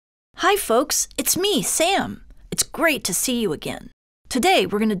Hi folks, it's me, Sam. It's great to see you again. Today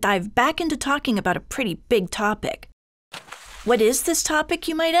we're going to dive back into talking about a pretty big topic. What is this topic,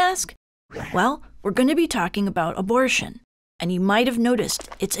 you might ask? Well, we're going to be talking about abortion. And you might have noticed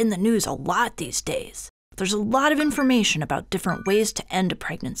it's in the news a lot these days. There's a lot of information about different ways to end a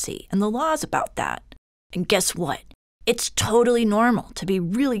pregnancy and the laws about that. And guess what? It's totally normal to be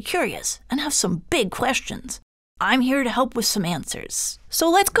really curious and have some big questions. I'm here to help with some answers. So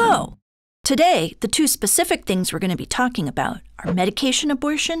let's go! Today, the two specific things we're going to be talking about are medication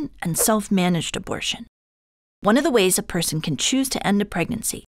abortion and self-managed abortion. One of the ways a person can choose to end a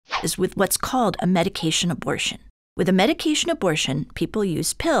pregnancy is with what's called a medication abortion. With a medication abortion, people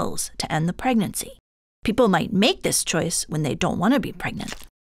use pills to end the pregnancy. People might make this choice when they don't want to be pregnant,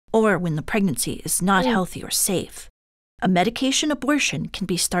 or when the pregnancy is not healthy or safe. A medication abortion can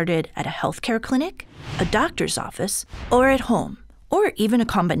be started at a healthcare clinic, a doctor's office, or at home, or even a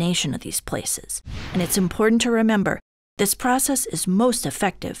combination of these places. And it's important to remember, this process is most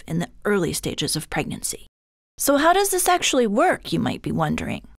effective in the early stages of pregnancy. So how does this actually work, you might be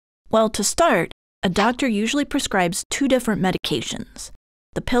wondering? Well, to start, a doctor usually prescribes two different medications.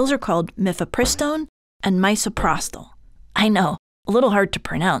 The pills are called mifepristone and misoprostol. I know, a little hard to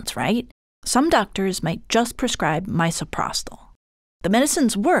pronounce, right? Some doctors might just prescribe misoprostol. The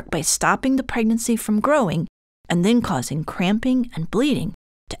medicines work by stopping the pregnancy from growing and then causing cramping and bleeding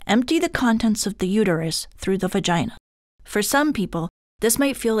to empty the contents of the uterus through the vagina. For some people, this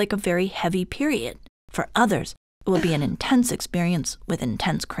might feel like a very heavy period. For others, it will be an intense experience with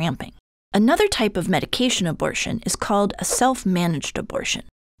intense cramping. Another type of medication abortion is called a self-managed abortion.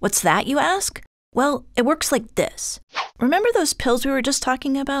 What's that, you ask? Well, it works like this. Remember those pills we were just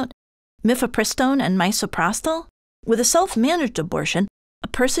talking about? Mifepristone and misoprostol? With a self-managed abortion, a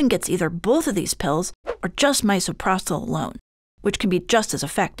person gets either both of these pills or just misoprostol alone, which can be just as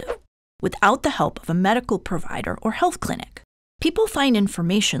effective, without the help of a medical provider or health clinic. People find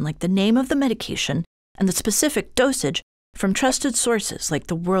information like the name of the medication and the specific dosage from trusted sources like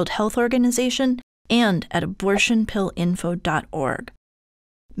the World Health Organization and at abortionpillinfo.org.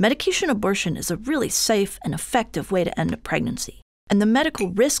 Medication abortion is a really safe and effective way to end a pregnancy. And the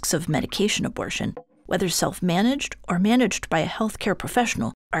medical risks of medication abortion, whether self-managed or managed by a healthcare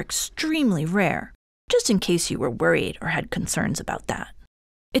professional, are extremely rare, just in case you were worried or had concerns about that.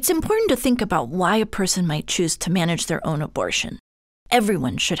 It's important to think about why a person might choose to manage their own abortion.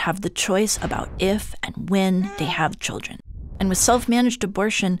 Everyone should have the choice about if and when they have children. And with self-managed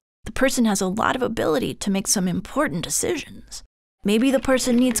abortion, the person has a lot of ability to make some important decisions. Maybe the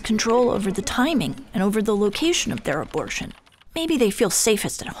person needs control over the timing and over the location of their abortion. Maybe they feel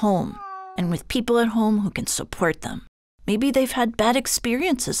safest at home and with people at home who can support them. Maybe they've had bad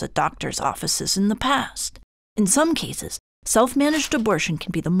experiences at doctors' offices in the past. In some cases, self-managed abortion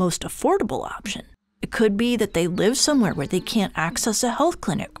can be the most affordable option. It could be that they live somewhere where they can't access a health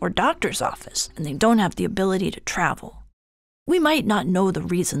clinic or doctor's office and they don't have the ability to travel. We might not know the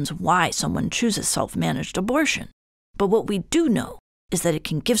reasons why someone chooses self-managed abortion, but what we do know is that it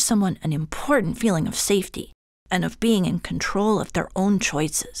can give someone an important feeling of safety and of being in control of their own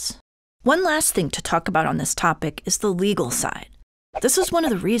choices. One last thing to talk about on this topic is the legal side. This is one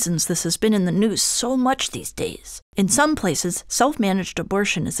of the reasons this has been in the news so much these days. In some places, self-managed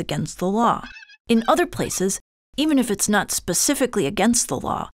abortion is against the law. In other places, even if it's not specifically against the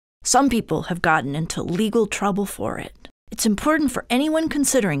law, some people have gotten into legal trouble for it. It's important for anyone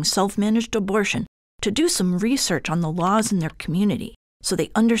considering self-managed abortion to do some research on the laws in their community so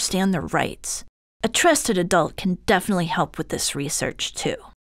they understand their rights. A trusted adult can definitely help with this research too.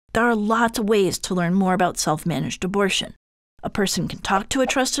 There are lots of ways to learn more about self-managed abortion. A person can talk to a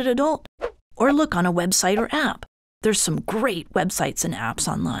trusted adult or look on a website or app. There's some great websites and apps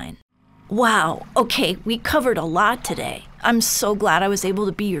online. Wow, okay, we covered a lot today. I'm so glad I was able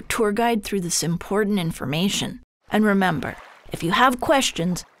to be your tour guide through this important information. And remember, if you have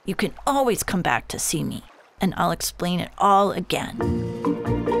questions, you can always come back to see me, and I'll explain it all again.